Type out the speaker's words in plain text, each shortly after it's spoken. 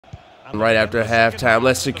Right after halftime,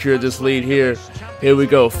 let's secure this lead here. Here we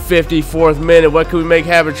go, 54th minute. What can we make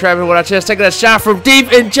happen? Trapping with our chest, taking a shot from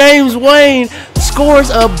deep, and James Wayne scores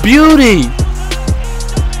a beauty.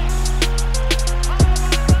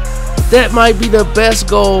 That might be the best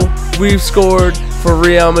goal we've scored for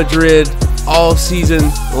Real Madrid all season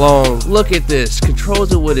long. Look at this.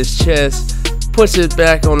 Controls it with his chest, puts it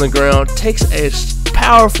back on the ground, takes a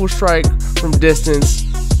powerful strike from distance,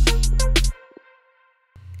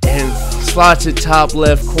 and slots it top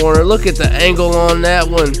left corner. Look at the angle on that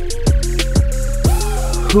one.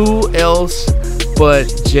 Who else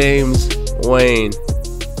but James Wayne?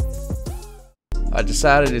 I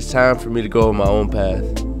decided it's time for me to go on my own path.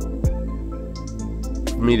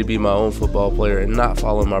 For me to be my own football player and not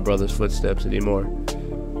follow my brother's footsteps anymore.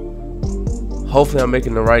 Hopefully I'm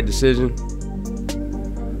making the right decision,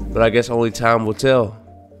 but I guess only time will tell.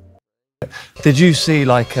 Did you see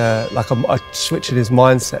like a switch in his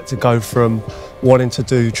mindset to go from wanting to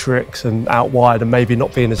do tricks and out wide and maybe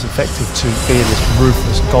not being as effective to being this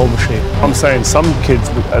ruthless goal machine? I'm saying some kids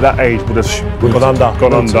at that age would have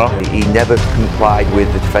gone under. He never complied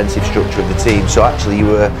with the defensive structure of the team, so actually you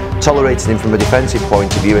were tolerating him from a defensive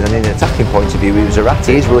point of view, and then in an attacking point of view he was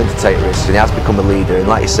erratic. He's willing to take risks and he has become a leader, and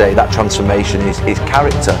like you say, that transformation, his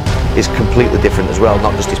character is completely different as well,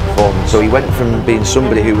 not just his performance. So he went from being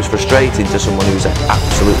somebody who was frustrating to someone who was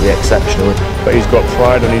absolutely exceptional. But he's got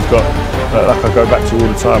pride, and he's got, like I go back to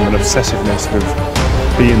all the time, an obsessiveness with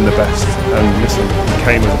being the best. And listen, he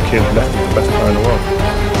came as a kid, left as the best player in the world.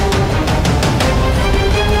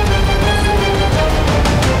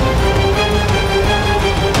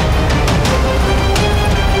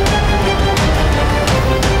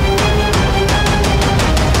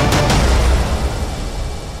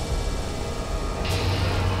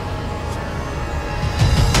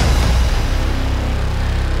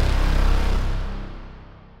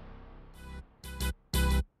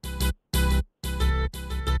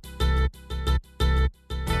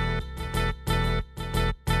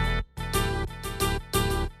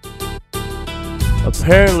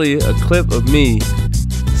 Apparently, a clip of me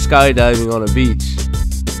skydiving on a beach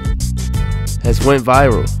has went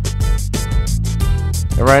viral.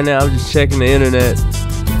 And right now, I'm just checking the internet,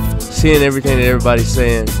 seeing everything that everybody's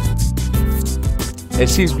saying. It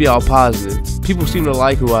seems to be all positive. People seem to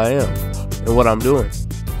like who I am and what I'm doing.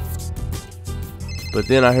 But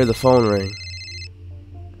then I hear the phone ring.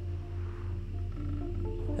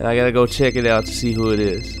 And I gotta go check it out to see who it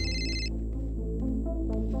is.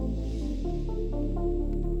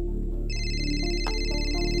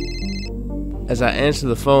 As I answer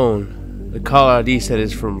the phone, the caller ID said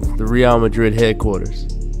it's from the Real Madrid headquarters.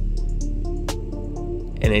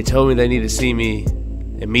 And they told me they need to see me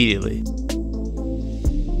immediately.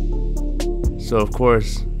 So of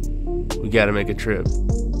course, we gotta make a trip.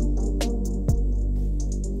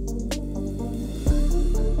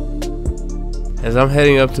 As I'm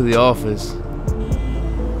heading up to the office,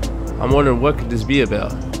 I'm wondering what could this be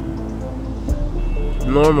about.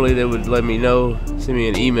 Normally they would let me know, send me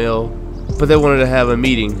an email, but they wanted to have a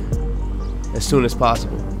meeting as soon as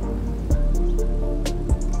possible.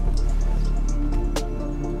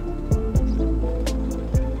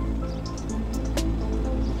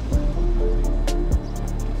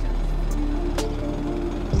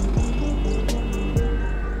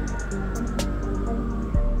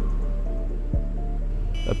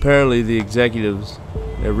 Apparently the executives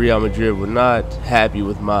at Real Madrid were not happy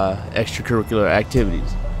with my extracurricular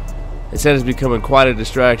activities. They said it's becoming quite a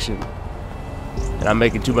distraction, and I'm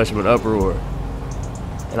making too much of an uproar.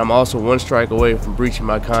 And I'm also one strike away from breaching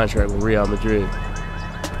my contract with Real Madrid.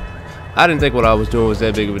 I didn't think what I was doing was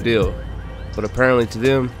that big of a deal, but apparently to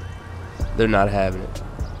them, they're not having it.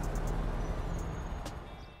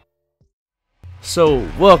 So,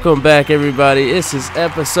 welcome back everybody. This is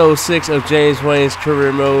episode 6 of James Wayne's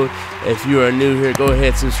Career Mode. If you are new here, go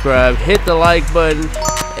ahead, subscribe, hit the like button,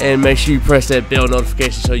 and make sure you press that bell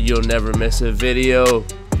notification so you'll never miss a video.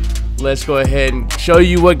 Let's go ahead and show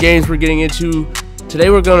you what games we're getting into. Today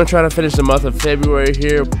we're going to try to finish the month of February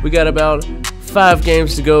here. We got about 5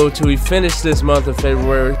 games to go till we finish this month of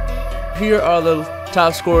February. Here are the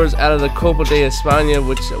top scorers out of the Copa de España,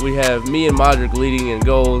 which we have me and Modric leading in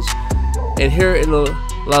goals. And here in the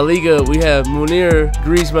La Liga, we have Munir,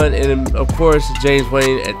 Griezmann, and of course James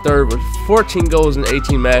Wayne at third with 14 goals in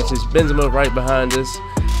 18 matches. Benzema right behind us.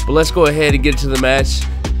 But let's go ahead and get to the match.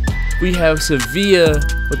 We have Sevilla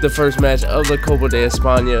with the first match of the Copa de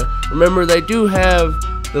España. Remember, they do have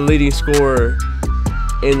the leading scorer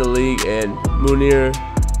in the league, and Munir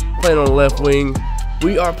playing on the left wing.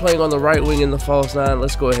 We are playing on the right wing in the false nine.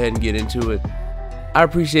 Let's go ahead and get into it. I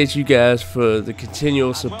appreciate you guys for the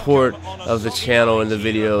continual support of the channel and the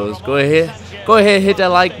videos. Go ahead, hit that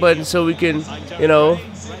like button so we can, you know,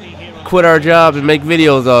 quit our job and make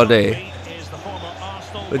videos all day.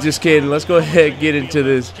 But just kidding. Let's go ahead and get into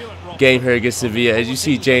this game here against Sevilla. As you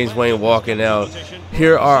see James Wayne walking out,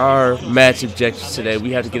 here are our match objectives today.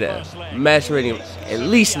 We have to get a match rating of at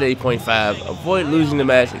least an 8.5, avoid losing the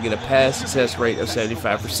match, and get a pass success rate of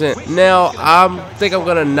 75%. Now, I think I'm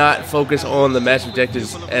going to not focus on the match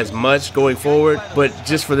objectives as much going forward, but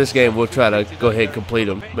just for this game, we'll try to go ahead and complete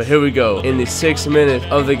them. But here we go. In the 6th minute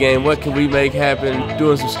of the game, what can we make happen?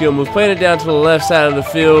 Doing some skill moves, playing it down to the left side of the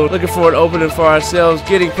field, looking for an opening for ourselves,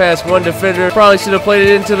 getting past one defender. Probably should have played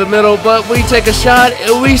it into the middle, but we take a shot,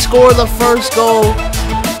 and we score the first goal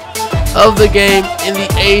of the game in the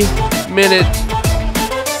 8th minute.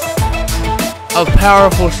 A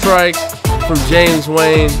powerful strike from James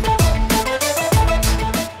Wayne.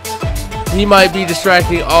 He might be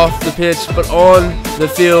distracting off the pitch, but on the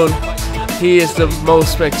field, he is the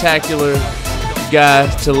most spectacular guy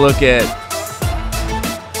to look at.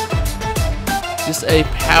 Just a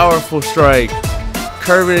powerful strike,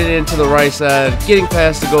 curving it into the right side, getting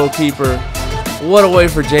past the goalkeeper. What a way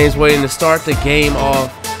for James Wayne to start the game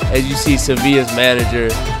off. As you see, Sevilla's manager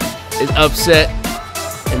is upset,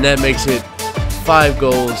 and that makes it 5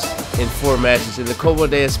 goals in 4 matches in the Copa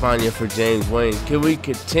de España for James Wayne. Can we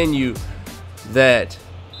continue that?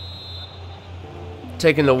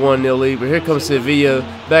 Taking the 1-0 lead, but here comes Sevilla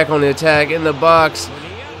back on the attack in the box.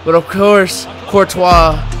 But of course,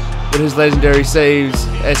 Courtois with his legendary saves,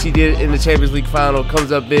 as he did in the Champions League final,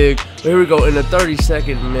 comes up big. But here we go in the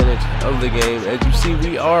 32nd minute of the game. As you see,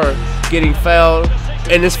 we are getting fouled,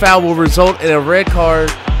 and this foul will result in a red card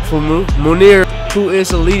for Munir, who is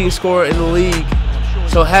the leading scorer in the league.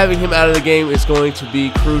 So having him out of the game is going to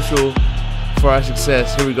be crucial for our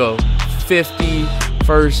success. Here we go.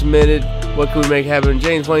 51st minute. What can we make happen?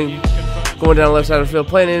 James Wayne going down the left side of the field,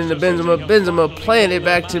 playing it into Benzema. Benzema playing it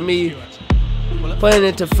back to me. Playing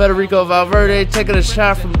it to Federico Valverde, taking a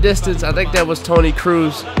shot from distance. I think that was Toni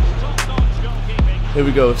Kroos. Here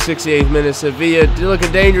we go. 68th minute. Sevilla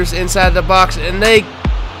looking dangerous inside the box, and they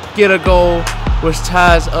get a goal, which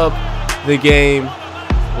ties up the game.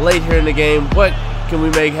 Late here in the game, what can we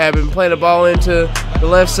make happen? Playing the ball into the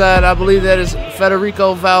left side. I believe that is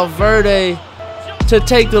Federico Valverde to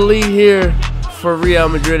take the lead here for Real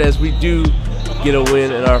Madrid, as we do get a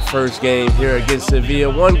win in our first game here against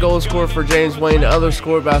Sevilla. 1 goal scored for James Wayne, the other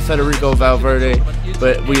scored by Federico Valverde,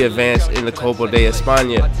 but we advanced in the Copa de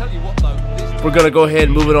España. We're going to go ahead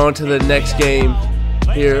and move it on to the next game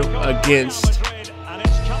here against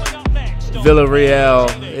Villarreal.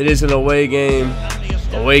 It is an away game.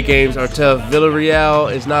 Away games are tough.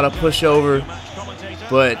 Villarreal is not a pushover,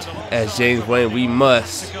 but as James Wayne, we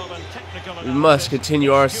must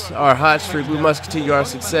continue our hot streak. We must continue our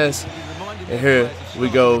success. And here we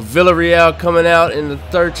go. Villarreal coming out in the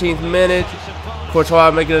 13th minute.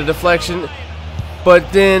 Courtois making a deflection,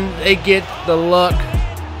 but then they get the luck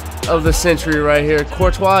of the century right here.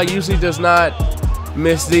 Courtois usually does not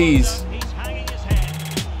miss these,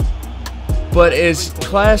 but it's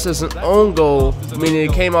classed as an own goal, meaning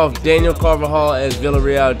it came off Daniel Carvajal, as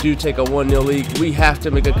Villarreal do take a 1-0 lead. We have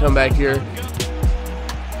to make a comeback here.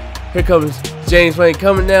 Here comes James Wayne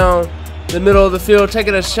coming down the middle of the field,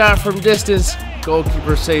 taking a shot from distance.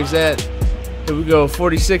 Goalkeeper saves that. Here we go,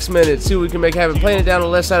 46 minutes. See what we can make happen. Playing it down the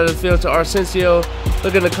left side of the field to Arsenio,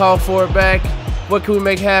 looking to call for it back. What can we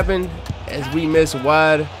make happen? As we miss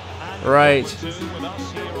wide right.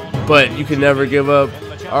 But you can never give up.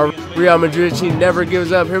 Our Real Madrid team never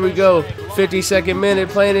gives up. Here we go, 52nd minute,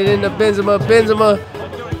 playing it into Benzema. Benzema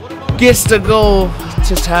gets the goal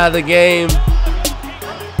to tie the game.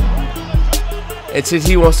 And since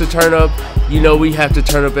he wants to turn up, you know we have to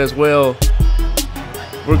turn up as well.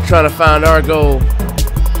 We're trying to find our goal.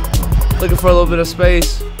 Looking for a little bit of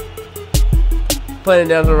space. Playing it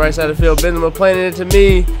down to the right side of the field. Benzema playing it into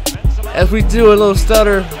me. As we do a little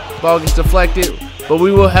stutter, ball gets deflected, but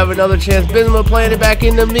we will have another chance. Benzema playing it back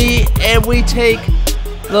into me, and we take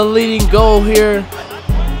the leading goal here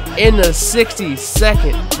in the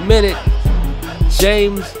 62nd minute.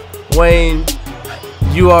 James Wayne,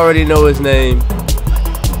 you already know his name,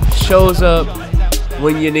 shows up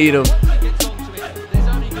when you need him.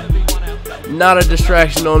 Not a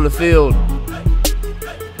distraction on the field,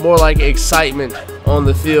 more like excitement on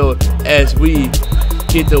the field as we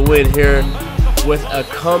get the win here with a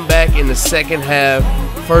comeback in the second half.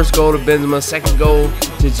 First goal to Benzema, second goal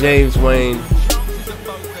to James Wayne.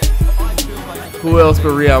 Who else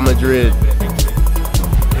but Real Madrid?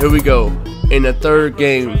 Here we go. in the third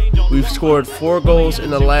game. We've scored 4 goals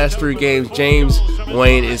in the last 3 games. James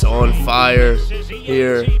Wayne is on fire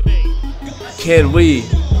here. Can we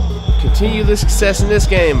continue the success in this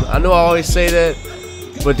game? I know I always say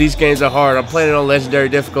that, but these games are hard. I'm playing it on legendary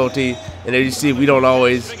difficulty, and as you see, we don't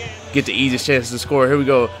always get the easiest chances to score. Here we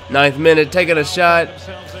go, 9th minute, taking a shot.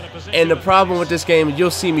 And the problem with this game is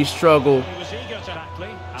you'll see me struggle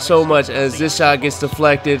so much as this shot gets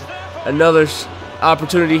deflected. Another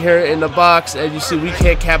opportunity here in the box. As you see, we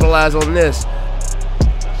can't capitalize on this.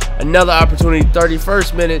 Another opportunity,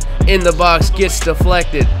 31st minute, in the box, gets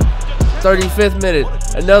deflected. 35th minute,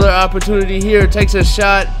 another opportunity here, takes a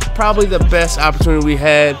shot, probably the best opportunity we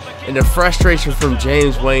had, and the frustration from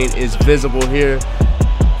James Wayne is visible here.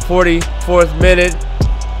 44th minute,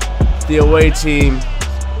 the away team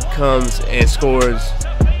comes and scores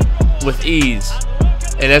with ease.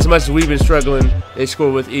 And as much as we've been struggling, they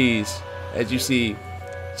score with ease. As you see,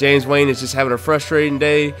 James Wayne is just having a frustrating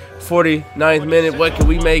day. 49th minute, what can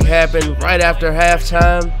we make happen right after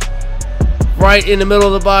halftime? Right in the middle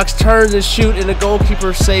of the box, turns and shoot, and the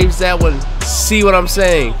goalkeeper saves that one. See what I'm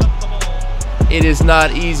saying? It is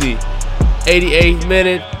not easy. 88th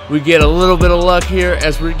minute, we get a little bit of luck here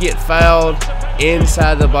as we get fouled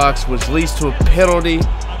inside the box, which leads to a penalty.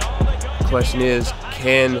 The question is,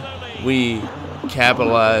 can we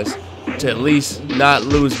capitalize to at least not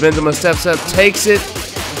lose? Benzema steps up, takes it,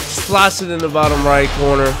 slots it in the bottom right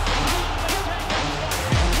corner,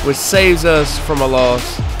 which saves us from a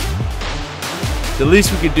loss. The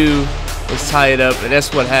least we could do is tie it up, and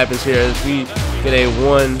that's what happens here as we get a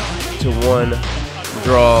 1-1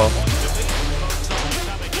 draw.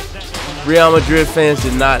 Real Madrid fans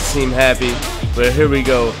did not seem happy, but here we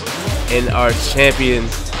go in our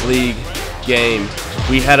Champions League game.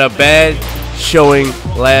 We had a bad showing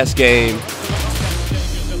last game.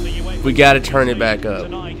 We got to turn it back up.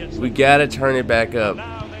 We got to turn it back up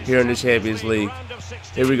here in the Champions League.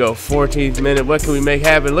 Here we go, 14th minute. What can we make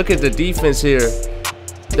happen? Look at the defense here.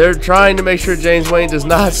 They're trying to make sure James Wayne does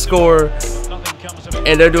not score,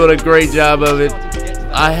 and they're doing a great job of it.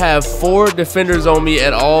 I have 4 defenders on me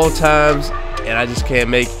at all times, and I just can't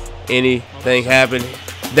make anything happen.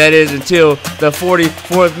 That is until the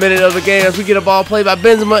 44th minute of the game as we get a ball played by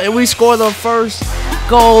Benzema, and we score the first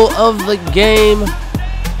goal of the game.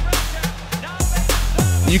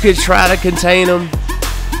 You could try to contain him,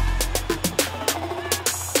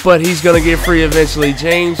 but he's going to get free eventually.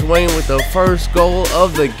 James Wayne with the first goal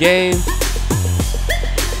of the game.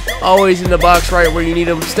 Always in the box right where you need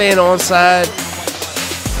him. Staying onside,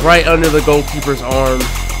 right under the goalkeeper's arm.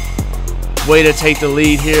 Way to take the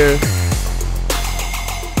lead here.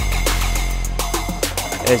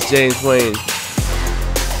 As James Wayne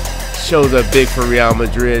shows up big for Real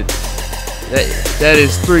Madrid. That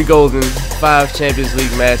is 3 goals in 5 Champions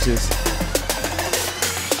League matches.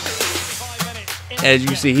 As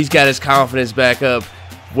you see, he's got his confidence back up.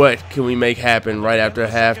 What can we make happen right after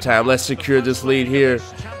halftime? Let's secure this lead here.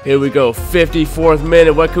 Here we go, 54th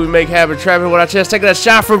minute. What can we make happen? Trapping with our chest, taking a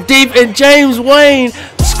shot from deep, and James Wayne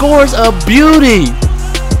scores a beauty.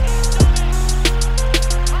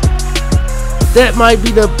 That might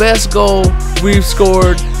be the best goal we've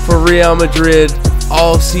scored for Real Madrid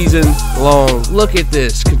all season long. Look at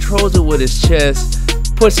this. Controls it with his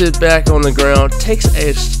chest, puts it back on the ground, takes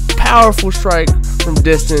a powerful strike from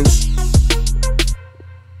distance,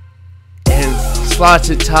 and slots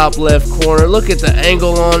it top left corner. Look at the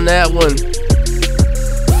angle on that one.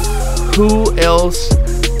 Who else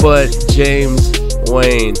but James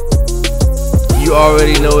Wayne? You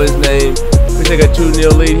already know his name. We take a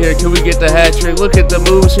 2-0 lead here. Can we get the hat trick? Look at the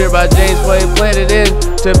moves here by James Wayne. Playing it in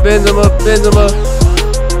to Benzema. Benzema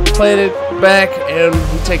playing it back, and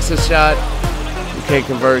he takes a shot. We can't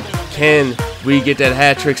convert. Can we get that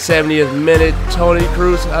hat trick? 70th minute. Tony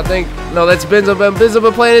Cruz, I think. No, that's Benzema.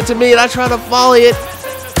 Benzema playing it to me, and I try to volley it,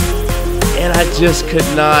 and I just could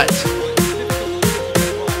not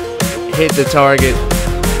hit the target.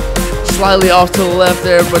 Slightly off to the left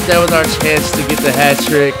there, but that was our chance to get the hat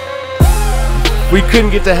trick. We couldn't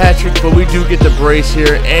get the hat trick, but we do get the brace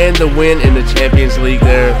here and the win in the Champions League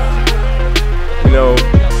there. You know,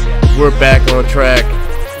 we're back on track,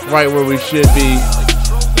 right where we should be.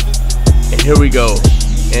 And here we go.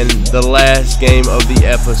 In the last game of the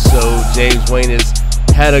episode, James Wayne has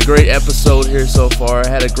had a great episode here so far.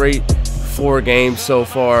 Had a great 4 games so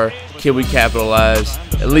far. Can we capitalize,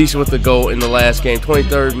 at least with the goal in the last game?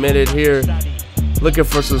 23rd minute here. Looking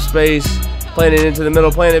for some space. Playing it into the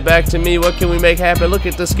middle, playing it back to me. What can we make happen? Look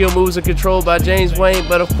at the skill moves and control by James Wayne,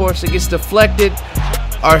 but of course it gets deflected.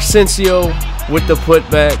 Arsenio with the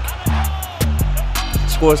putback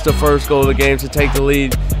scores the first goal of the game to take the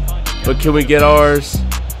lead. but can we get ours?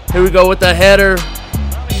 Here we go with the header.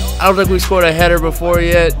 I don't think we scored a header before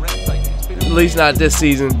yet, at least not this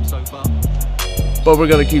season. But we're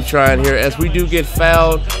going to keep trying here as we do get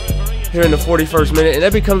fouled here in the 41st minute, and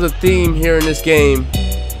that becomes a theme here in this game.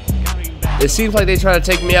 It seems like they try to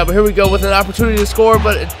take me out, but here we go with an opportunity to score,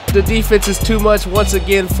 but the defense is too much once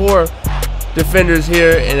again for defenders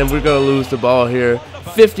here, and then we're going to lose the ball here.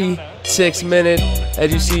 56th minute,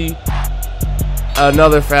 as you see,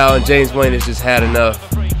 another foul, and James Wayne has just had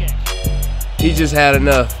enough. He just had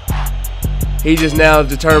enough. He just now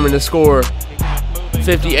determined to score.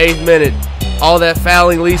 58th minute, all that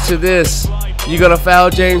fouling leads to this. You're going to foul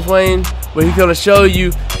James Wayne, but he's going to show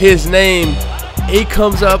you his name. He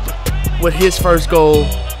comes up with his first goal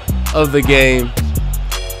of the game.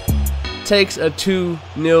 Takes a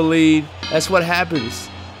 2-0 lead. That's what happens.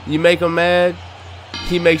 You make him mad,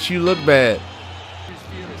 he makes you look bad.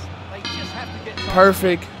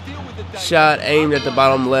 Perfect shot aimed at the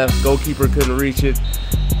bottom left. Goalkeeper couldn't reach it,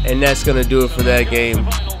 and that's going to do it for that game.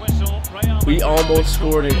 We almost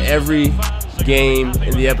scored in every game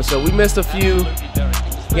in the episode. We missed a few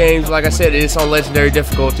games. Like I said, it's on legendary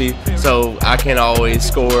difficulty, so I can't always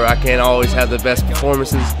score. I can't always have the best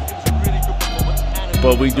performances,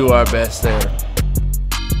 but we do our best there.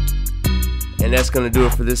 And that's gonna do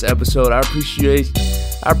it for this episode. I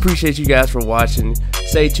appreciate you guys for watching.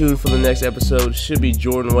 Stay tuned for the next episode. It should be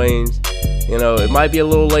Jordan Wayne's. You know, it might be a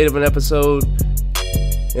little late of an episode.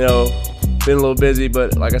 You know, been a little busy,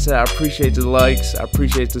 but like I said, I appreciate the likes. I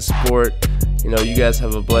appreciate the support. You know, you guys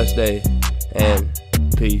have a blessed day, and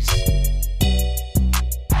peace.